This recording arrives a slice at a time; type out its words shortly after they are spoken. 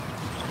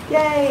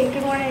Yay,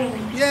 good morning.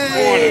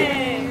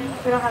 Yay!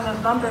 We don't have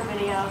a bumper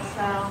video,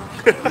 so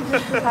we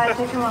just decided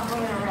to come up when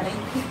we were ready.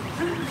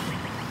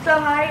 So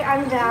hi,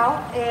 I'm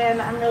Val,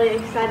 and I'm really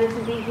excited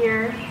to be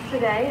here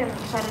today. I'm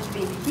excited to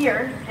be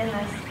here in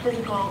this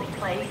physical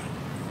place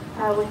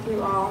with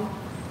you all.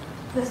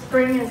 The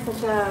spring is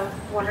such a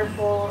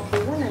wonderful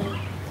season, and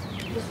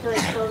just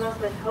really fills us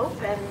with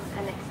hope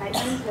and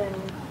excitement, and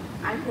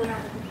I feel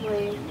that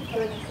particularly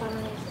feeling the sun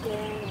on your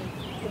skin,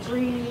 and the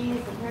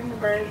breeze, and hearing the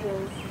birds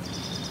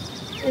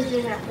is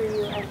doing that for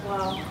you as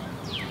well.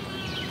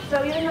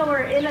 So even though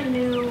we're in a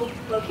new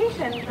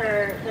location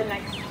for the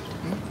next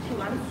 2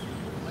 months,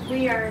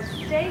 we are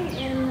staying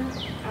in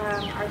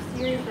our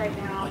series right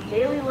now,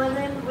 Daily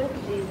Living with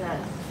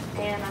Jesus.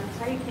 And I'm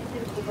sorry you can't see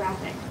the cool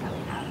graphics that we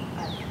have,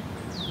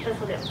 but this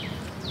will do.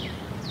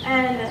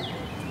 And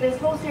this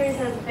whole series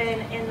has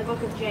been in the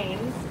book of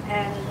James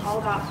and all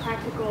about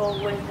practical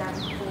wisdom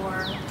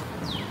for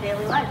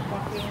daily life,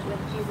 walking with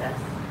Jesus.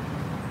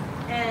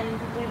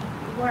 And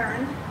we've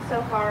learned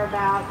so far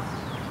about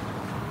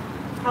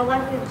how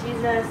life with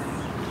Jesus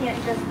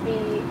can't just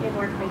be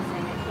inward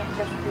facing. It can't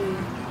just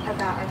be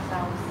about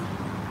ourselves.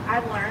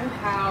 I've learned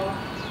how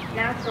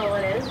natural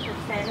it is for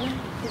sin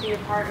to be a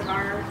part of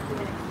our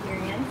human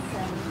experience,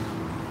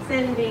 and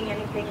sin being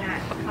anything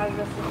that causes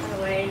us to turn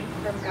away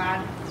from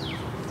God.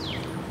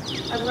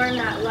 I've learned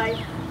that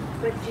life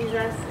with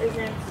Jesus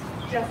isn't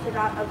just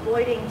about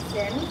avoiding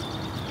sin,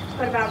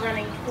 but about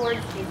running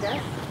towards Jesus.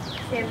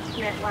 Sam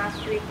Schmidt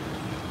last week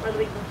or the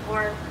week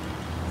before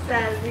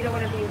says we don't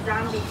want to be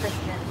zombie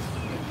Christians,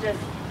 just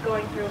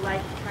going through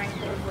life trying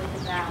to avoid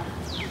the bad.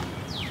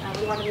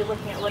 We want to be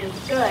looking at what is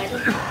good,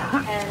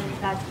 and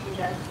that's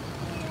Jesus.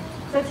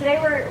 So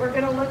today we're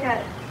going to look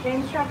at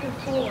James chapter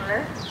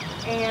 4,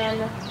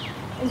 and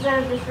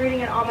instead of just reading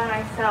it all by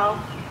myself,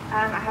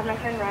 I have my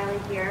friend Riley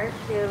here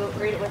to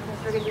read it with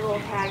us. We're going to do a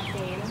little tag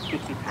team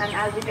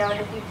as we go, and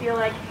if you feel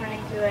like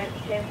turning to it,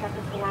 James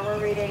chapter 4,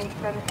 we're reading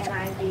from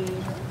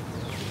NIV.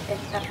 If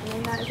that's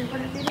something that is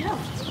important for you to know.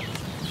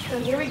 So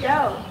here we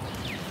go.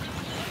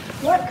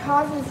 What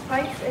causes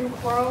fights and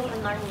quarrels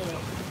among you?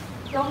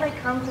 Don't they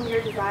come from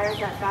your desires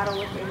that battle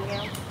within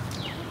you?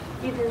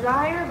 You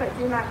desire but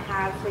do not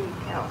have, so you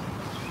kill.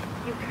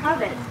 You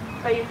covet,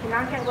 but you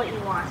cannot get what you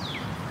want,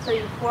 so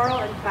you quarrel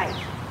and fight.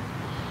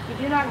 You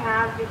do not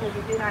have because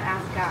you do not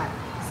ask God.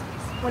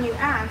 When you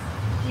ask,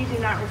 you do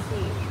not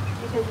receive,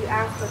 because you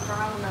ask with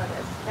wrong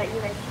motives, that you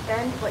may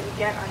spend what you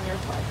get on your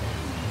pleasure.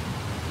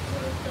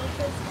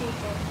 Selfish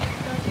people,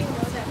 don't you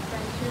know that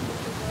friendship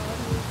with the world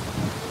means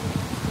God?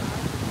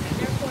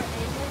 Therefore,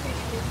 anyone who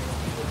chooses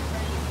to be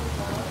friends with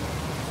the world is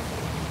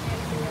an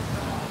enemy of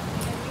God.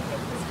 And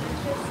because the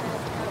scripture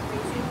says about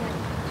raising like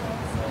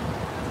jealousy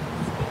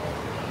and spirit,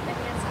 and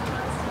yet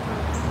somehow to be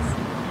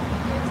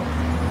gives us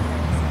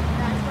ignorance.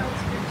 That's why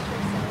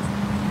scripture says,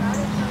 God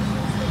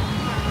opposes the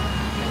proud,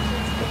 but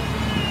gives favor to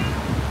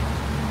the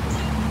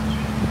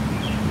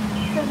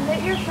humble.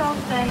 Submit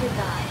yourselves then to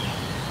God.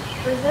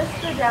 Resist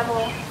the devil,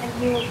 and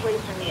he will flee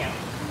from you.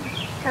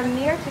 Come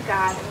near to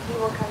God, and he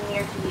will come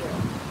near to you.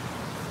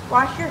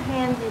 Wash your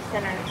hands, you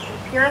sinners,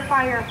 and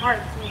purify your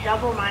hearts, you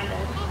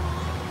double-minded.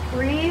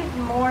 Grieve,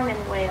 mourn,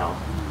 and wail.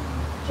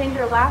 Change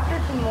your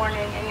laughter to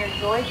mourning, and your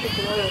joy to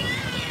gloom.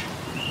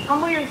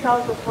 Humble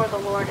yourselves before the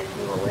Lord, and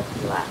he will lift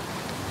you up.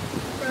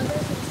 Brothers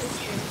and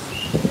sisters,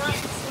 do not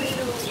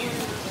slander one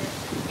another.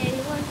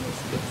 Anyone who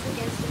speaks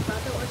against a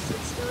brother or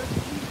sister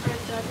and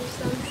judges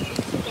them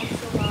speaks against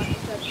the law and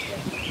judges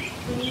it.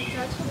 When you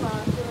judge the law,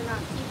 you are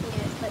not keeping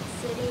it, but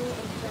sitting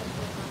in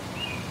judgment on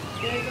it.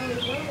 There is only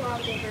one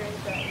lawgiver and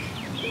judge,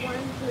 the one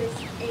who is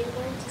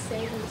able to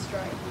save and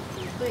destroy.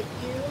 But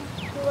you,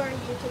 who are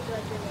you to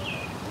judge your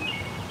neighbor?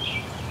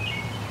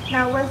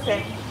 Now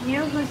listen, you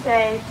who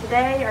say,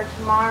 today or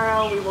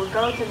tomorrow we will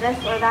go to this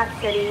or that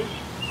city,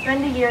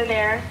 spend a year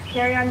there,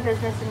 carry on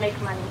business, and make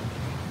money.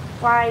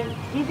 Why,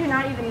 you do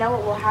not even know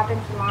what will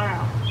happen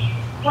tomorrow.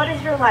 What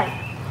is your life?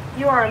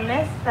 You are a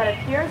mist that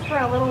appears for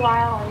a little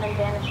while and then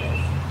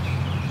vanishes.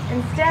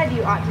 Instead,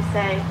 you ought to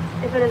say,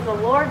 if it is the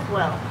Lord's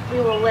will,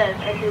 we will live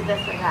and do this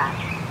or that.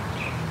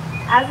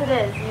 As it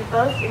is, you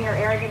boast in your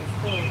arrogant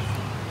schemes.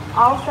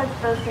 All such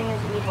boasting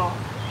is evil.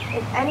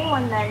 If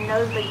anyone then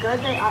knows the good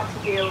they ought to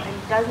do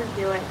and doesn't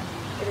do it,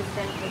 it is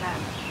sin for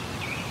them.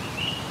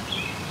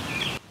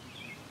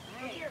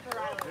 Let's hear it for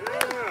Riley.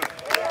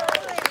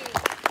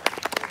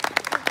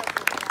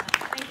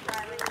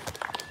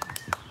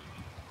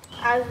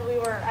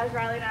 As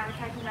Riley and I were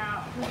talking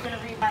about who's going to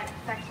read that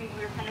section,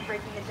 we were kind of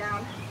breaking it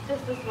down.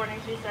 Just this morning,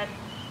 she said,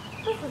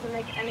 "This doesn't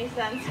make any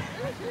sense."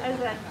 I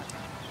said,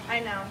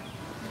 "I know."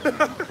 So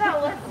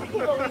let's see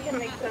what we can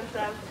make sense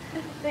of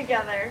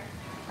together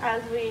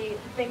as we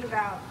think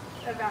about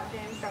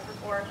James chapter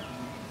 4.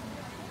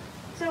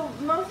 So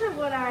most of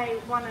what I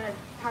want to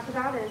talk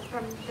about is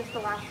from just the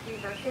last few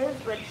verses,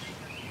 which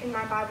in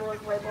my Bible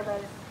is labeled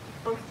as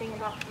boasting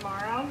about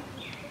tomorrow.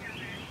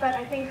 But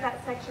I think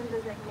that section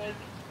doesn't make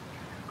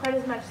quite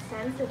as much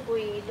sense if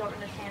we don't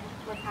understand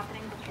what's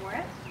happening before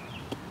it.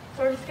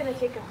 So we're just going to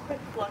take a quick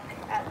look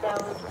at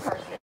those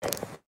verses.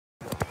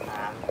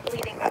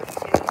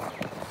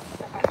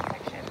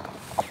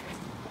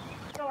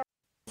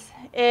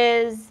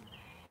 is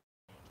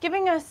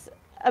giving us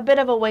a bit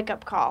of a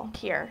wake-up call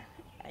here.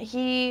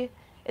 He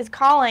is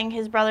calling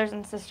his brothers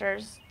and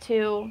sisters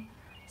to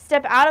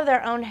step out of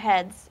their own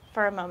heads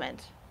for a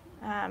moment,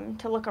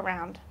 to look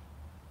around.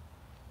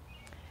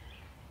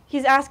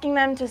 He's asking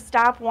them to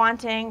stop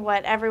wanting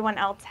what everyone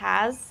else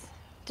has,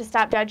 to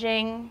stop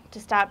judging, to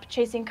stop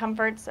chasing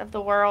comforts of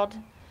the world.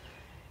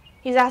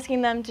 He's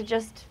asking them to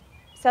just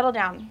settle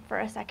down for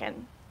a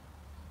second.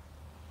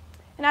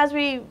 And as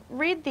we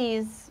read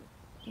these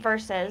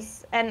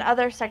verses and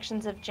other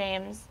sections of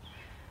James,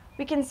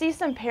 we can see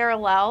some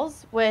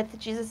parallels with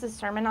Jesus'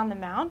 Sermon on the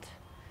Mount.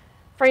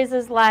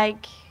 Phrases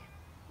like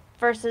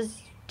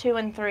verses 2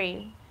 and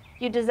 3,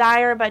 you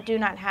desire but do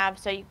not have,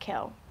 so you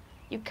kill.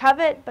 You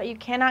covet, but you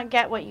cannot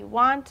get what you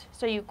want,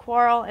 so you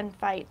quarrel and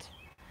fight.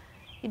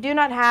 You do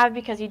not have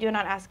because you do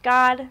not ask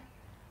God.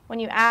 When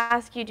you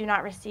ask, you do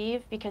not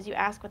receive because you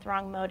ask with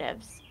wrong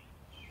motives.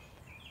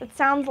 It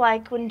sounds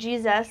like when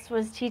Jesus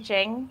was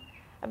teaching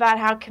about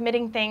how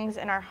committing things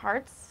in our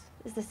hearts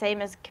is the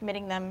same as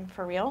committing them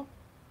for real.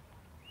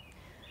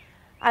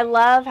 I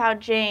love how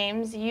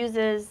James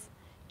uses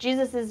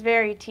Jesus'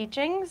 very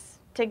teachings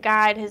to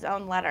guide his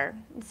own letter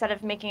instead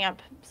of making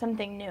up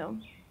something new.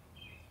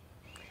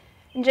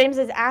 And James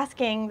is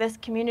asking this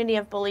community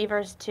of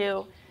believers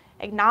to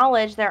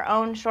acknowledge their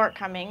own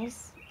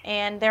shortcomings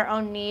and their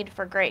own need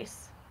for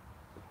grace.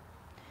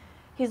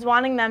 He's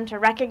wanting them to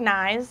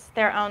recognize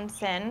their own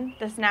sin,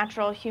 this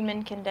natural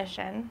human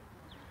condition.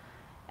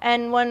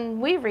 And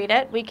when we read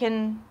it, we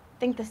can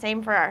think the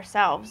same for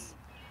ourselves.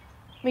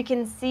 We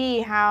can see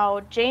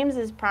how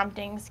James's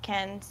promptings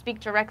can speak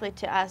directly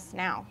to us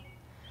now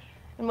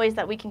in ways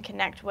that we can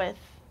connect with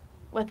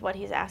what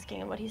he's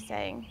asking and what he's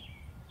saying.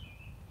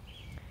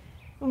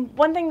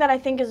 One thing that I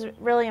think is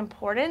really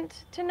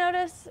important to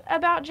notice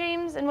about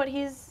James and what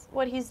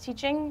he's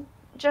teaching,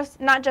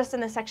 not just in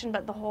this section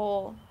but the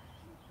whole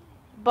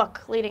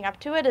book leading up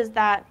to it, is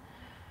that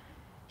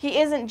he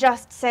isn't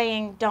just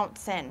saying don't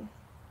sin.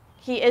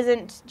 He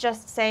isn't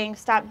just saying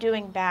stop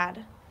doing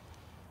bad.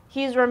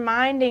 He's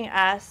reminding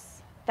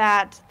us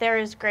that there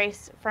is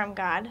grace from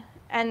God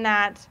and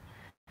that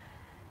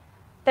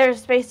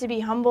there's space to be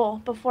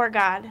humble before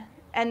God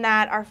and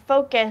that our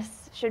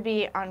focus should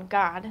be on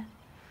God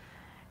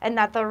and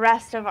that the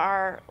rest of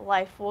our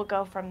life will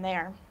go from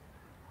there.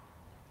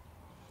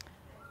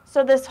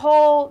 So this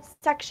whole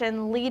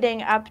section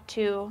leading up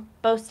to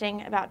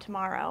boasting about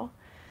tomorrow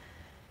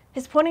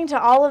is pointing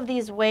to all of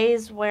these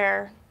ways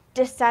where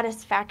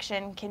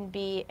dissatisfaction can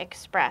be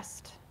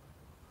expressed.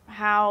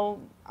 How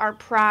our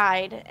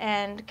pride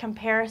and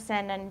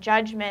comparison and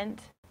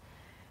judgment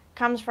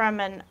comes from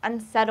an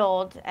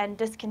unsettled and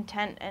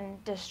discontent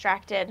and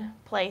distracted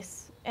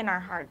place in our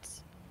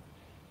hearts.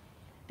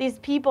 These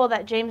people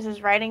that James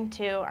is writing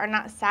to are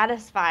not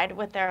satisfied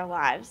with their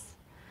lives.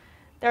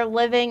 They're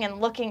living and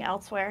looking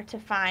elsewhere to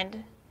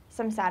find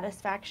some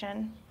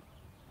satisfaction.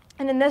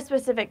 And in this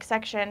specific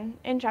section,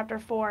 in chapter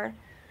 4,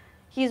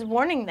 he's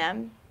warning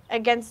them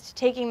against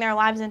taking their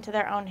lives into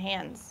their own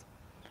hands.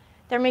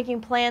 They're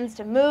making plans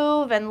to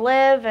move and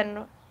live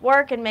and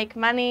work and make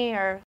money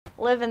or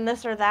live in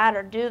this or that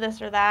or do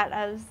this or that,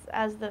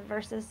 as the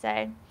verses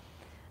say,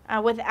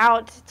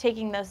 without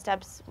taking those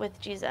steps with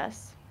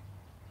Jesus.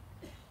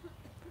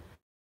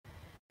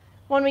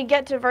 When we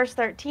get to verse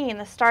 13,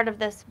 the start of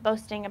this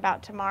boasting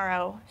about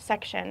tomorrow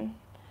section,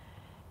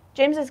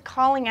 James is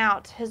calling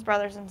out his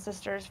brothers and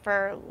sisters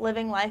for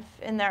living life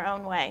in their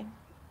own way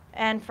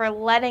and for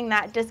letting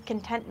that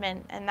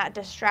discontentment and that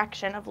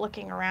distraction of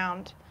looking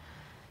around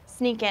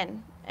sneak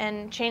in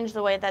and change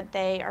the way that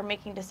they are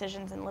making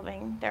decisions and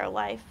living their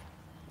lives.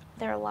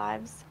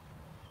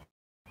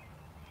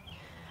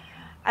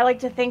 I like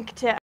to think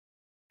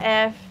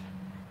if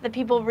the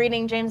people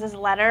reading James's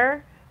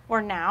letter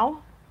were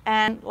now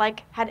and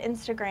had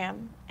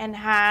Instagram and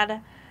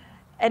had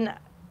an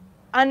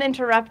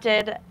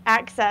uninterrupted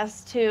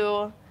access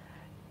to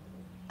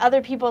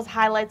other people's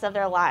highlights of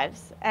their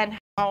lives, and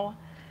how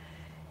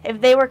if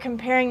they were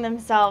comparing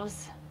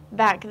themselves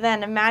back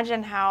then,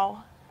 imagine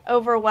how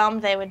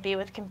overwhelmed they would be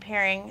with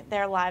comparing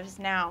their lives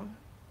now.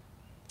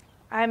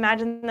 I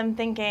imagine them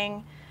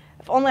thinking,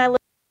 if only I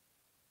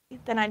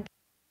lived, then I'd be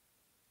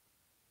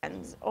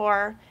friends,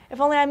 or if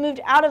only I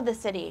moved out of the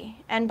city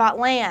and bought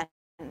land,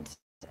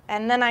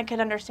 and then I could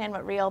understand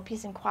what real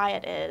peace and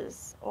quiet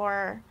is,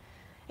 or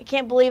I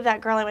can't believe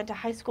that girl I went to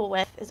high school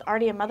with is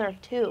already a mother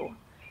of 2.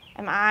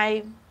 Am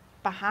I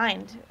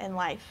behind in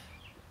life?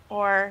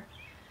 Or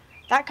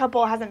that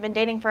couple hasn't been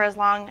dating for as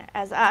long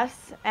as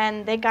us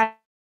and they got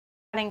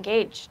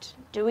engaged.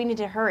 Do we need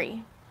to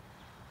hurry?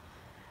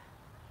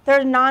 There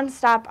are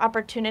nonstop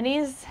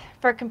opportunities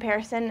for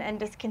comparison and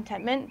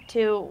discontentment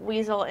to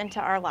weasel into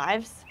our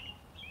lives.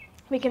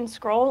 We can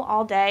scroll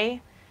all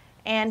day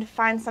and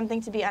find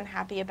something to be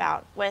unhappy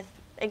about with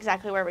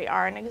exactly where we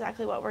are and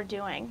exactly what we're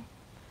doing.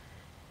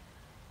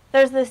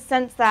 There's this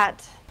sense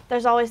that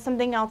there's always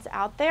something else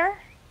out there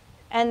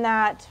and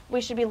that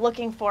we should be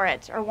looking for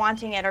it or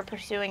wanting it or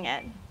pursuing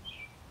it.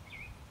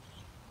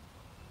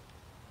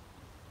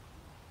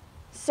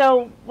 So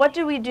So what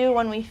do we do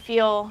when we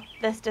feel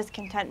this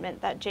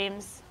discontentment that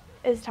James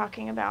is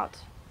talking about?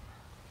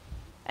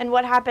 And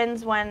what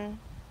happens when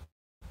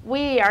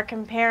we are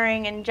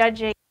comparing and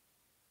judging?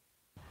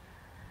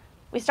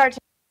 We start to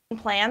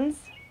make plans,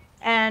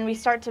 and we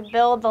start to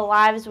build the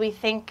lives we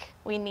think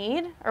we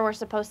need or we're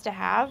supposed to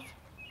have.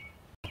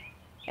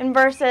 In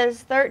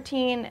verses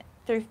 13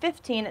 through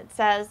 15, it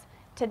says,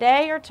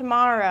 "Today or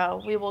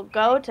tomorrow we will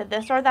go to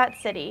this or that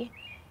city,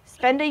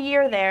 spend a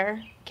year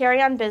there,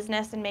 carry on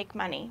business, and make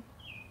money."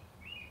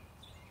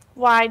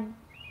 Why,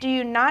 do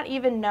you not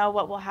even know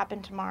what will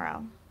happen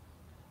tomorrow?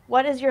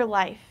 What is your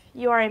life?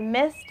 You are a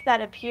mist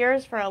that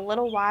appears for a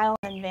little while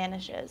and then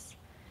vanishes.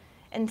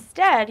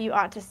 Instead, you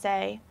ought to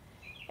say,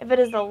 "If it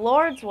is the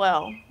Lord's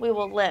will, we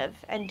will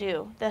live and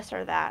do this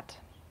or that."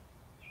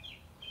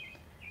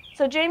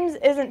 So James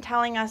isn't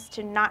telling us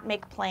to not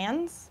make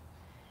plans.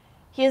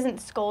 He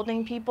isn't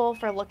scolding people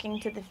for looking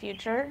to the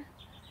future.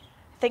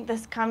 I think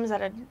this comes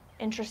at an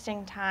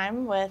interesting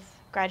time with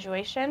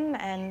graduation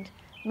and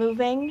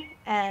moving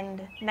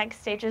and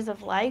next stages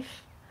of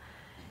life.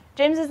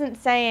 James isn't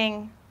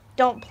saying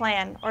don't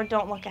plan or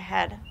don't look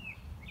ahead.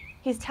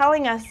 He's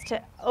telling us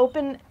to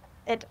open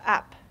it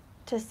up,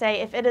 to say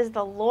if it is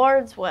the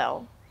Lord's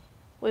will,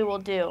 we will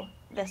do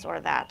this or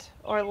that,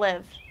 or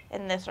live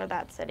in this or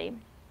that city,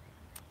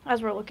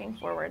 as we're looking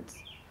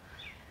forwards.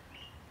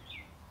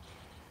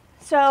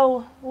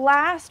 So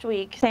last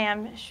week,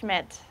 Sam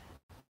Schmidt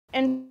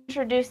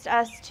introduced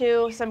us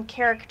to some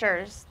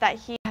characters that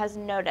he has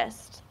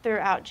noticed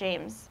throughout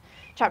James,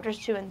 chapters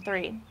 2 and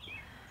 3.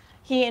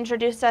 He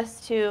introduced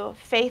us to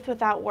faith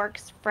without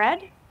works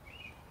Fred,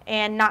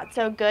 and not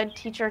so good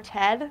teacher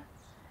Ted,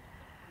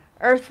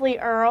 earthly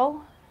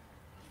Earl,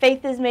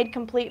 faith is made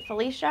complete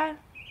Felicia,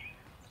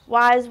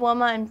 wise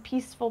woman and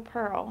peaceful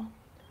Pearl.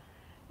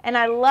 And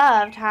I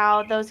loved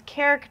how those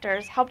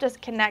characters helped us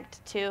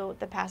connect to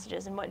the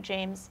passages and what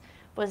James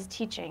was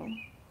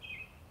teaching.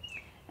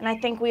 And I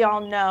think we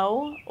all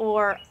know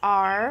or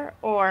are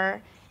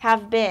or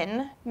have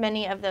been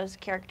many of those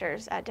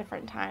characters at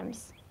different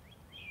times.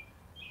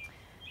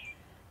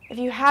 If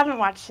you haven't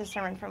watched his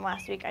sermon from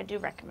last week, I do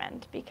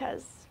recommend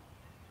because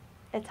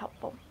it's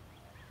helpful.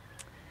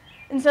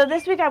 And so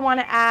this week I want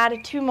to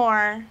add 2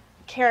 more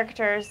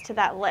characters to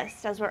that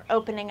list as we're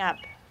opening up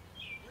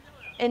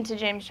into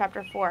James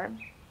chapter 4.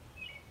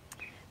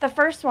 The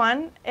first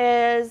one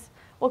is,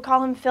 we'll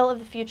call him Phil of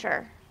the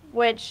Future,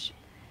 which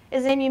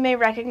is a name you may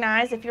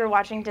recognize if you're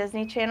watching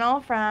Disney Channel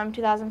from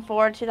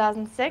 2004 to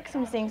 2006.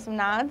 I'm seeing some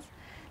nods.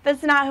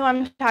 That's not who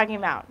I'm talking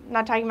about. I'm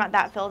not talking about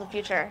that Phil of the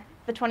Future,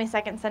 the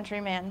 22nd century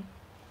man.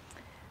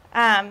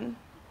 I'm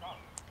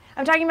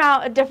talking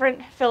about a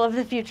different Phil of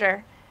the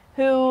Future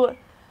who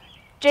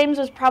James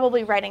was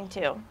probably writing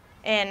to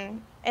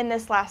in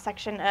this last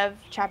section of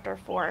chapter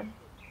 4.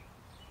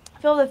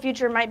 Phil of the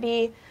Future might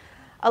be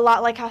a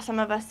lot like how some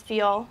of us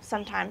feel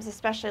sometimes,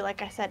 especially,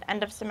 like I said,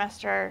 end of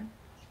semester,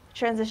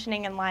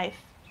 transitioning in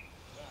life.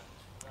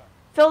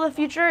 Phil of the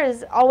Future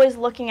is always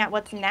looking at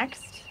what's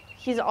next.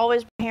 He's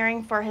always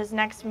preparing for his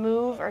next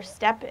move or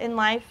step in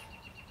life.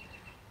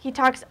 He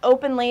talks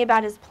openly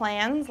about his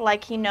plans,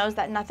 like he knows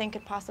that nothing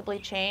could possibly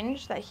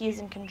change, that he's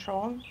in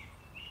control.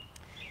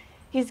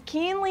 He's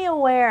keenly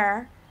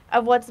aware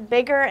of what's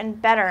bigger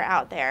and better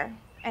out there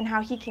and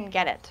how he can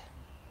get it.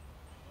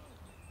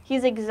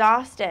 He's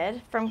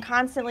exhausted from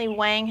constantly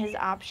weighing his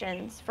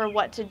options for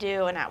what to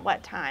do and at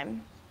what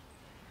time.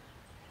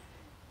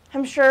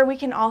 I'm sure we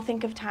can all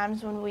think of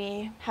times when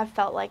we have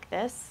felt like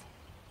this,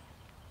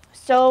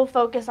 so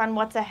focused on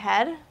what's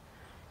ahead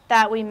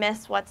that we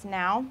miss what's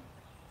now.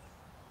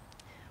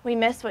 We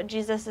miss what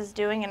Jesus is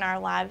doing in our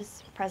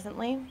lives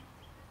presently.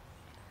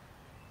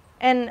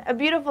 And a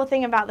beautiful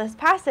thing about this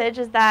passage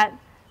is that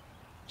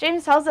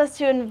James tells us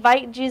to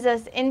invite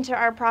Jesus into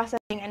our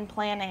processing and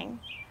planning,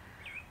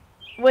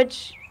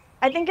 which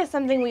I think is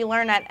something we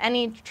learn at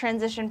any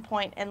transition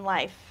point in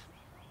life.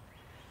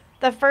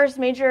 The first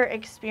major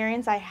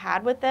experience I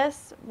had with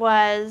this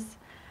was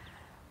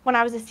when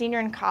I was a senior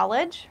in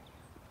college.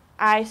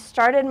 I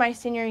started my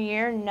senior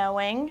year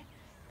knowing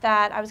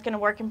that I was going to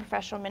work in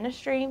professional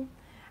ministry.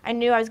 I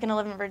knew I was going to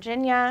live in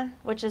Virginia,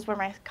 which is where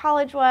my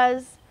college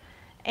was,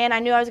 and I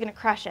knew I was going to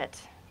crush it.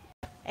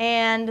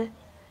 And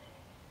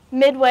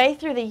midway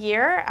through the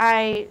year,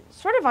 I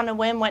sort of on a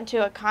whim went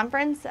to a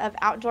conference of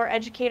outdoor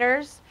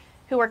educators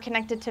who were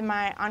connected to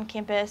my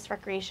on-campus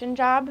recreation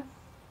job.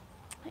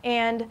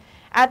 And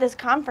at this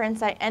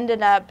conference, I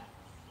ended up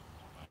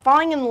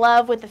falling in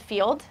love with the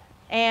field,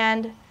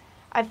 and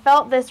I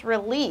felt this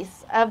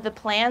release of the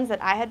plans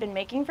that I had been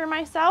making for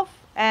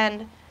myself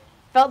and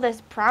felt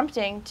this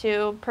prompting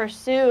to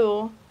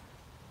pursue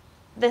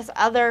this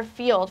other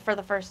field for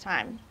the first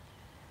time.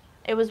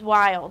 It was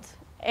wild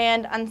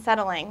and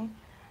unsettling.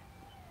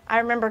 I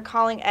remember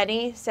calling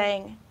Eddie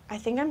saying, "I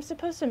think I'm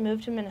supposed to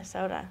move to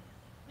Minnesota."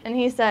 And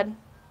he said,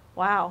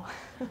 "Wow."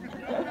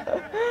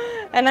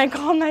 And I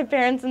called my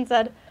parents and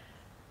said,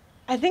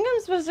 "I think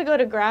I'm supposed to go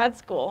to grad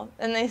school."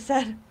 And they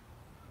said,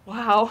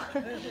 "Wow."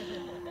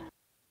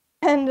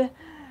 And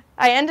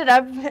I ended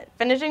up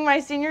finishing my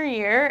senior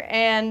year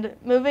and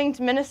moving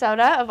to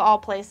Minnesota, of all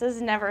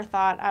places. Never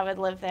thought I would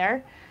live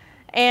there.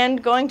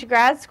 And going to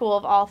grad school,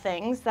 of all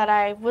things, that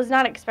I was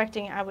not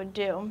expecting I would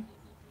do.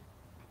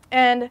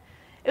 And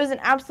it was an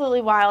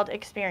absolutely wild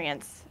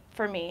experience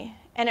for me,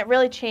 and it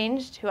really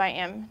changed who I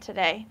am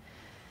today.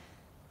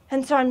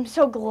 And so I'm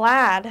so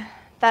glad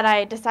that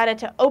I decided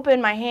to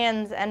open my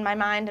hands and my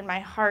mind and my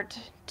heart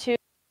to the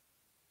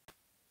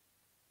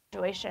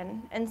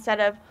situation instead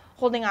of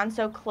holding on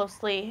so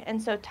closely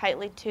and so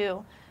tightly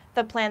to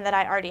the plan that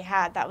I already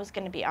had that was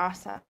going to be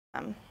awesome.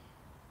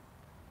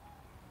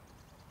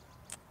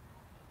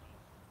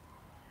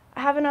 I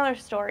have another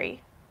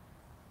story,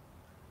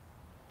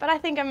 but I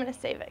think I'm going to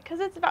save it because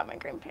it's about my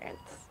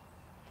grandparents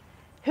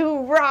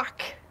who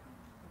rock.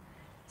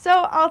 So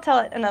I'll tell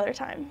it another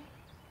time.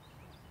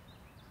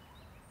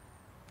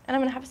 And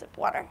I'm going to have a sip of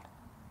water.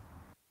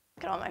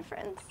 Look at all my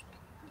friends.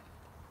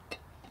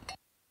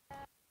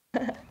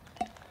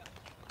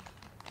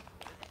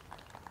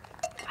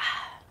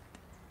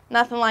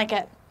 Nothing like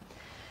it.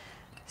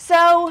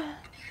 So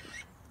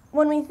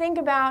when we think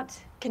about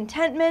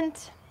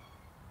contentment,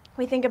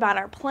 we think about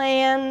our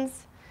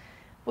plans,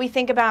 we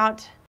think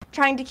about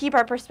trying to keep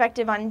our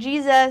perspective on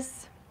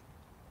Jesus,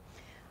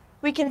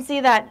 we can see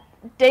that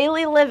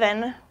daily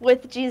living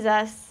with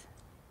Jesus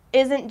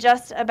isn't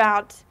just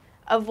about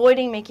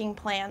avoiding making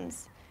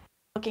plans,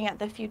 looking at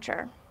the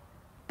future,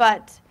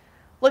 but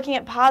looking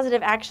at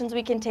positive actions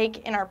we can take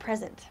in our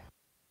present.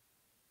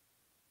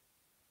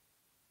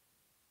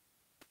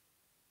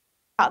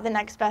 About the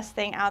next best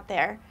thing out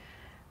there,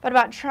 but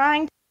about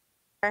trying to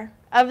take care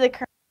of the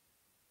current.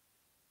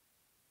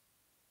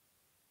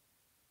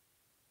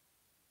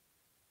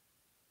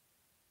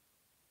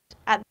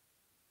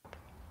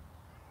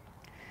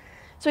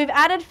 So we've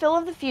added Phil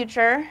of the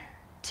Future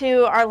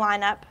to our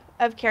lineup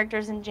of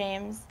characters in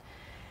James.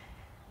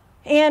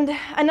 And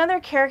another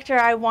character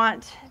I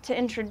want to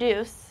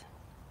introduce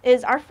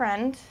is our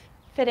friend,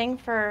 fitting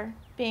for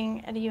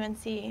being at a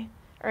UNC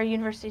or a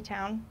university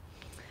town,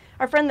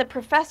 our friend, the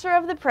Professor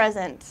of the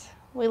Present.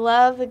 We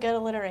love the good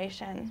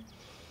alliteration.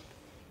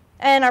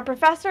 And our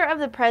Professor of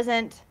the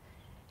Present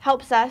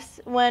helps us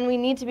when we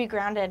need to be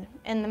grounded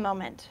in the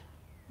moment,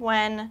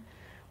 when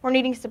we're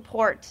needing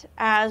support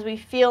as we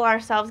feel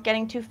ourselves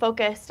getting too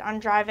focused on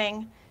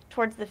driving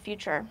towards the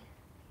future.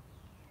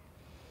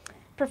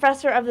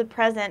 Professor of the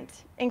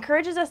Present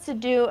encourages us to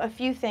do a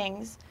few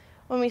things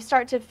when we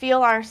start to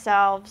feel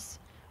ourselves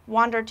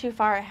wander too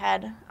far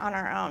ahead on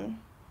our own,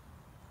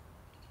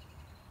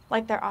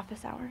 like their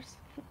office hours.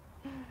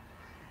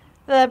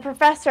 The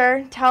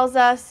professor tells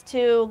us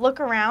to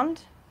look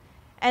around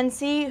and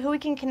see who we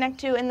can connect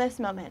to in this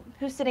moment,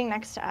 who's sitting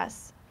next to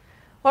us,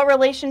 what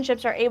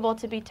relationships are able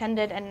to be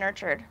tended and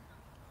nurtured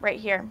right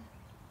here.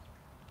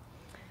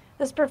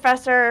 This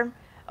professor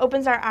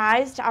opens our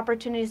eyes to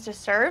opportunities to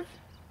serve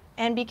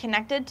and be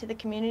connected to the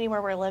community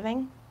where we're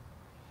living.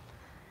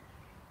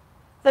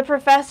 The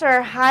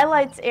professor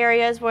highlights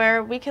areas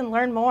where we can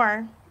learn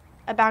more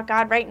about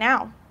God right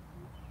now,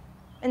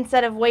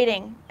 instead of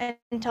waiting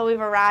until we've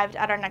arrived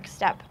at our next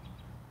step.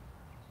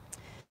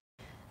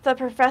 The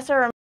professor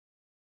reminds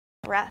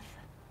us of breath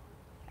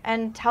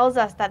and tells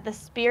us that the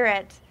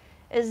Spirit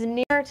is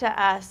nearer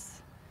to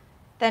us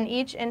than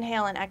each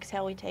inhale and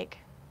exhale we take.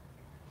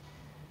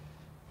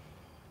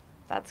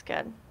 That's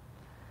good.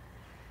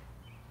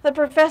 The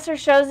professor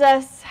shows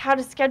us how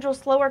to schedule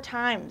slower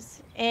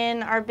times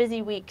in our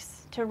busy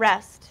weeks to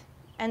rest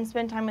and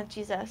spend time with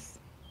Jesus.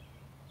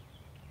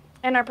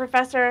 And our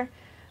professor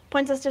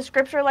points us to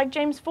scripture like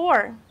James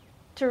 4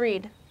 to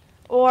read,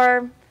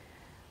 or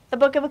the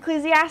book of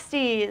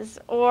Ecclesiastes,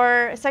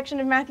 or a section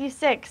of Matthew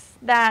 6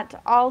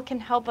 that all can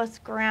help us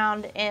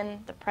ground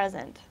in the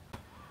present.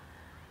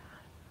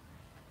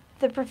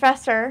 The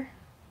professor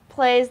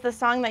plays the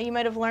song that you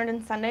might have learned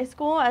in Sunday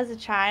school as a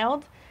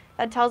child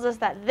that tells us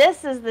that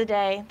this is the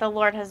day the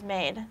Lord has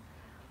made.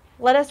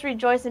 Let us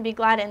rejoice and be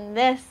glad in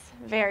this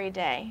very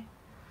day,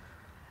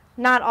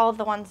 not all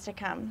the ones to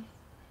come.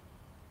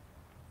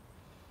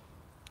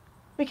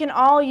 We can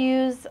all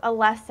use a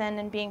lesson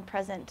in being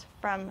present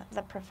from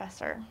the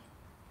professor.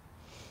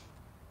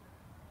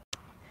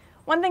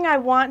 One thing I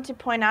want to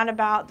point out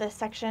about this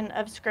section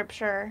of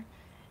Scripture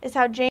is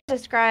how James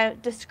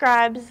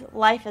describes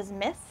life as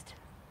mist,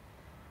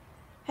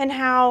 and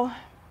how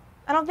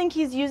I don't think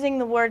he's using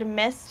the word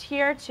mist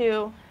here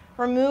to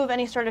remove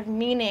any sort of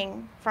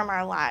meaning from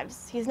our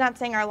lives. He's not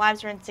saying our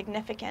lives are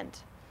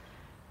insignificant,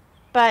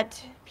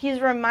 but he's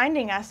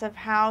reminding us of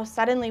how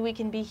suddenly we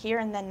can be here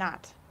and then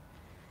not,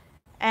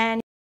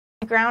 and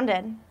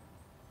grounded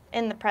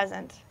in the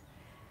present,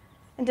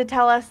 and to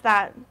tell us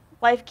that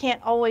life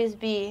can't always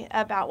be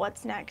about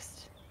what's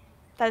next,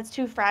 that it's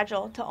too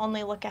fragile to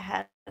only look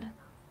ahead.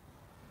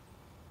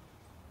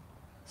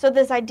 So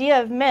this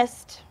idea of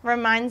mist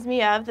reminds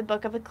me of the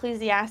book of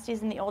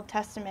Ecclesiastes in the Old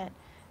Testament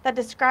that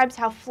describes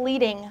how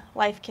fleeting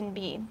life can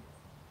be.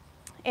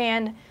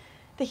 And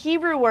the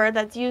Hebrew word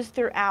that's used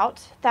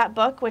throughout that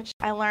book, which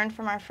I learned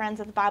from our friends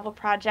at the Bible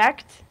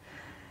Project,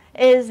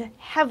 is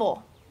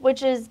hevel,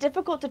 which is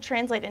difficult to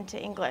translate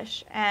into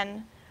English.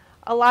 And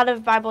a lot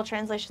of Bible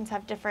translations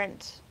have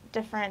different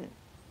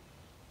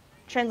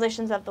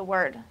translations of the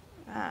word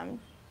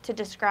to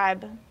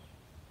describe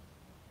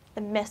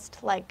the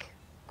mist-like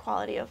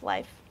quality of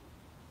life.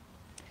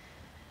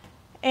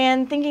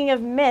 And thinking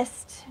of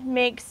mist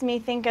makes me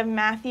think of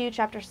Matthew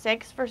chapter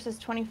 6, verses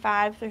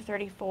 25 through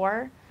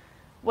 34,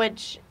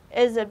 which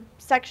is a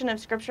section of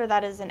scripture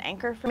that is an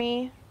anchor for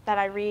me that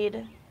I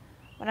read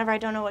whenever I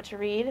don't know what to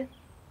read.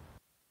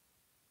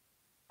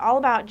 All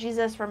about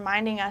Jesus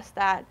reminding us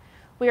that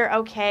we are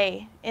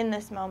okay in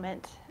this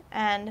moment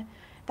and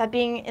that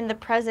being in the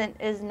present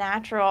is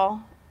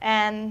natural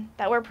and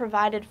that we're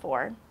provided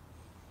for.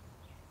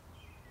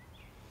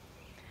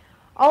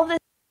 All this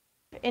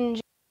in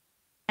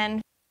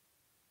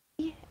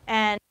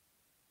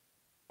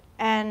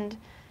and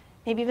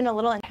maybe even a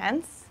little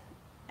intense,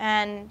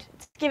 and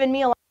it's given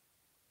me a lot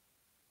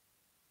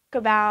to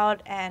think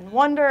about and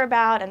wonder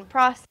about and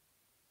process.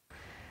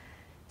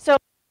 So you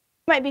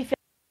might be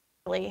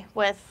feeling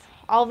with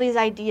all these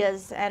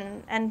ideas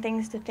and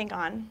things to think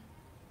on.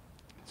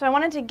 So I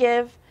wanted to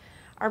give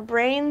our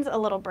brains a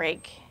little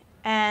break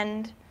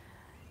and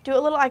do a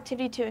little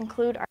activity to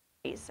include our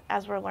bodies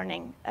as we're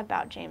learning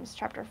about James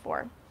chapter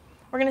 4.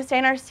 We're going to stay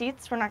in our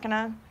seats. We're not going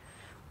to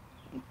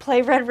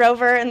play Red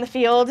Rover in the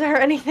field or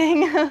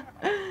anything.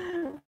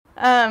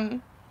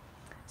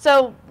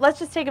 So let's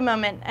just take a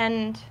moment,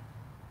 and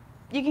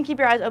you can keep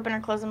your eyes open or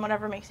close them,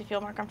 whatever makes you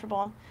feel more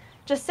comfortable.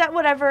 Just set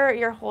whatever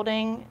you're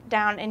holding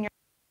down in your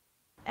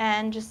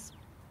and just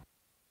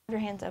have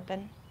your hands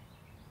open.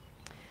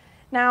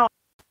 Now,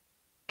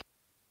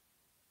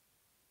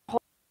 hold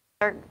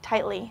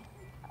tightly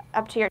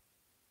up to your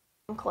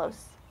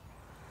close.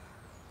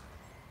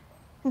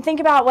 And think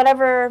about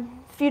whatever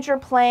future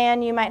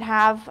plan you might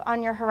have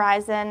on your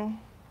horizon,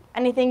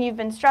 anything you've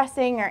been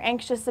stressing or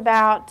anxious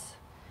about,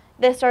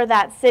 this or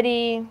that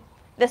city,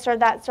 this or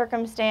that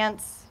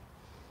circumstance,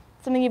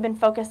 something you've been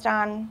focused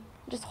on.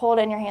 Just hold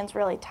it in your hands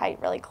really tight,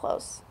 really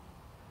close.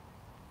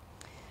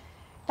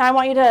 Now I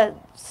want you to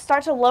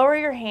start to lower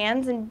your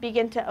hands and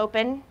begin to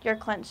open your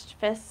clenched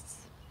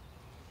fists.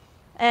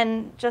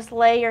 And just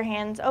lay your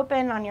hands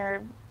open on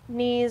your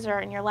knees or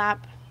in your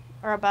lap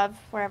or above,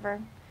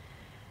 wherever.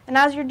 And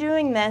as you're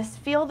doing this,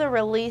 feel the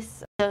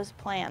release of those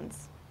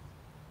plans.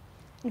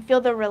 And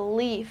feel the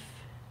relief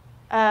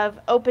of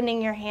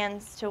opening your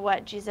hands to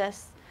what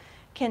Jesus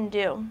can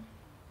do.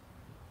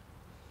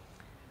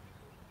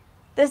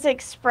 This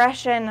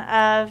expression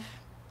of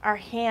our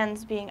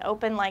hands being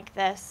open like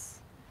this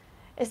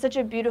is such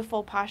a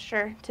beautiful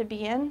posture to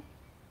be in.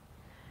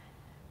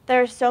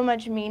 There's so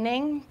much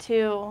meaning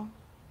to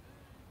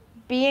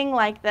being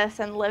like this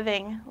and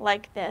living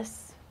like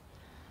this.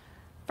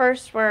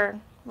 First, we're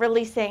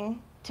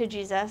releasing to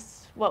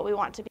Jesus what we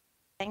want to be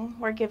doing.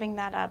 We're giving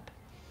that up.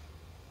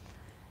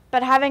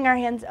 But having our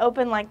hands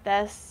open like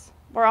this,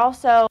 we're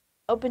also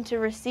open to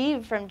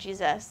receive from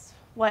Jesus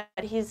what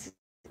he's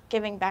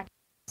giving back to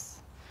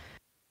us.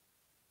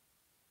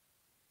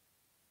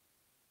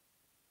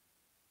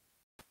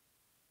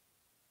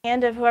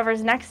 Hand of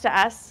whoever's next to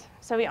us,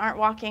 so we aren't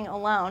walking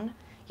alone.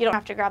 You don't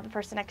have to grab the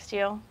person next to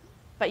you,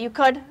 but you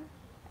could,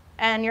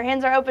 and your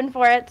hands are open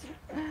for it.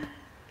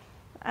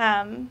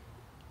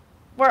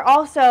 We're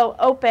also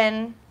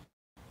open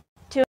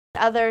to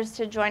others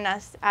to join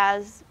us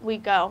as we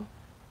go.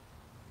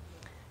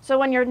 So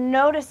when you're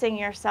noticing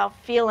yourself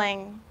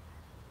feeling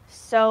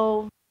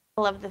so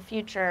full of the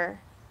future,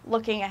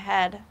 looking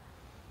ahead,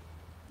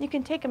 you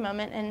can take a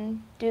moment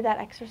and do that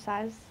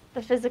exercise.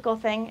 The physical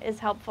thing is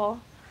helpful.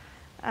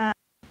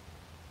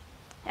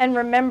 And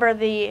remember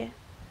the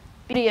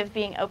beauty of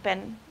being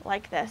open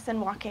like this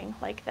and walking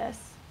like this.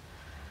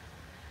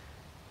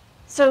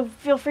 So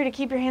feel free to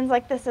keep your hands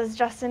like this as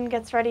Justin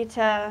gets ready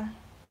to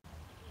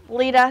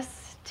lead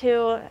us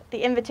to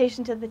the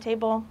invitation to the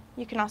table.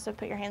 You can also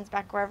put your hands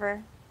back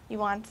wherever you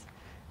want.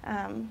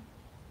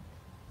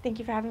 Thank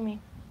you for having me.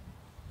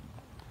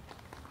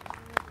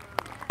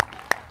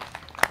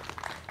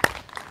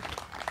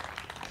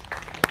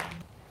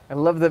 I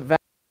love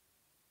that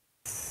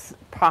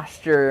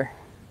posture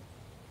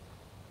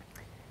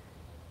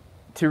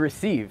to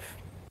receive,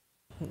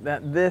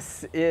 that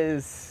this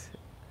is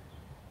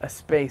a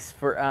space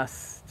for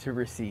us to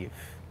receive.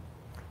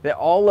 That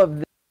all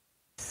of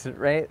this,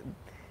 right,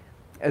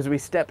 as we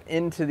step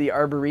into the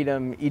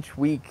Arboretum each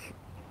week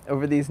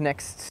over these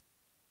next,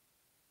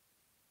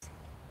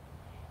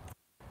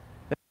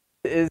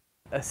 this is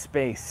a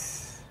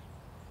space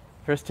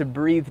for us to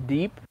breathe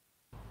deep.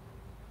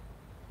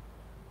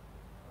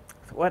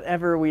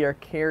 Whatever we are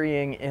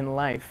carrying in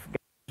life, God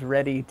is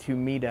ready to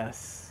meet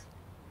us.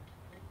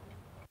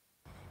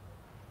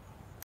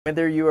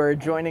 Whether you are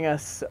joining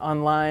us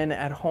online,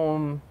 at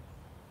home,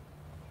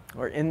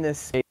 or in this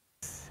space,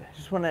 I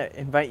just want to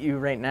invite you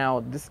right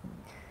now, just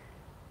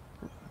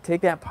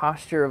take that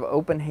posture of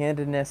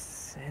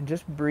open-handedness and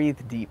just breathe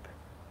deep.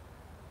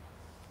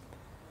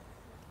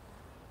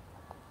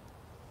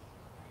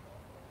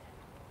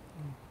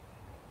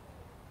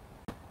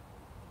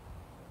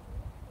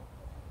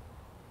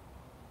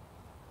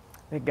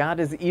 that God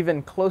is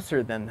even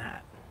closer than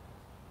that.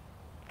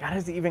 God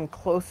is even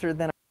closer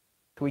than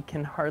we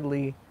can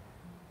hardly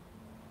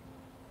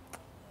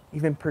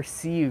even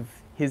perceive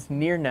his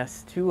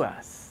nearness to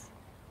us.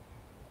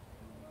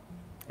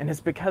 And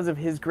it's because of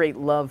his great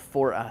love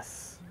for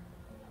us.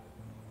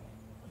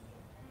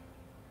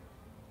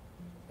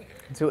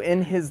 And so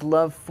in his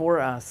love for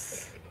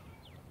us,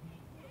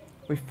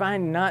 we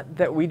find not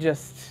that we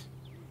just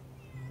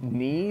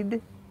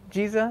need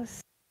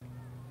Jesus,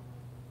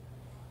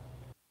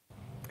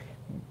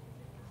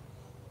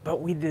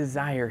 but we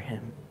desire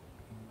him.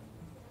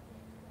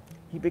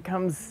 He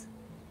becomes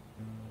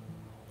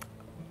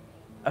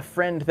a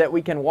friend that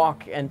we can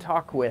walk and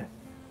talk with.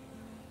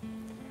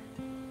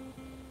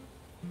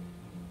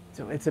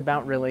 So it's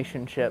about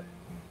relationship.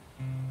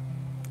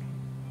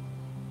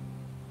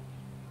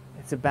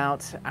 It's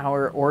about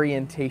our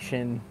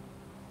orientation,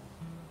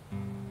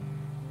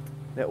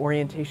 the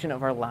orientation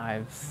of our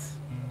lives,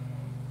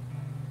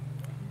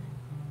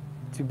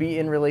 to be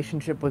in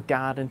relationship with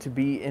God and to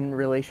be in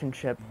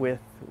relationship with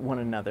one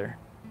another.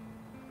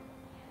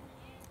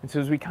 And so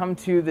as we come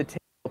to the table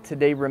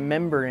today,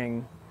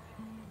 remembering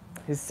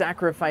his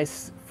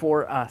sacrifice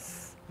for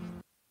us,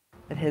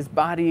 that his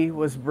body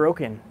was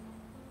broken,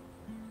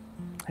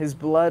 his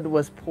blood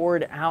was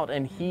poured out,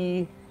 and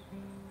he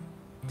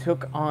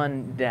took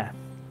on death.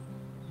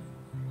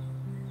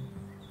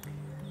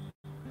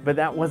 But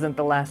that wasn't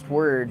the last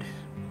word,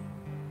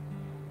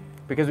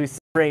 because we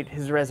celebrate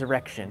his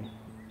resurrection.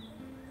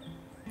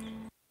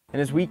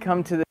 And as we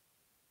come to the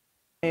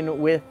table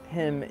with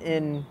him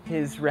in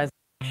his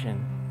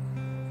resurrection,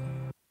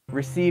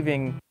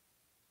 receiving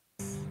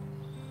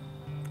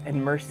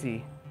and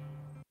mercy,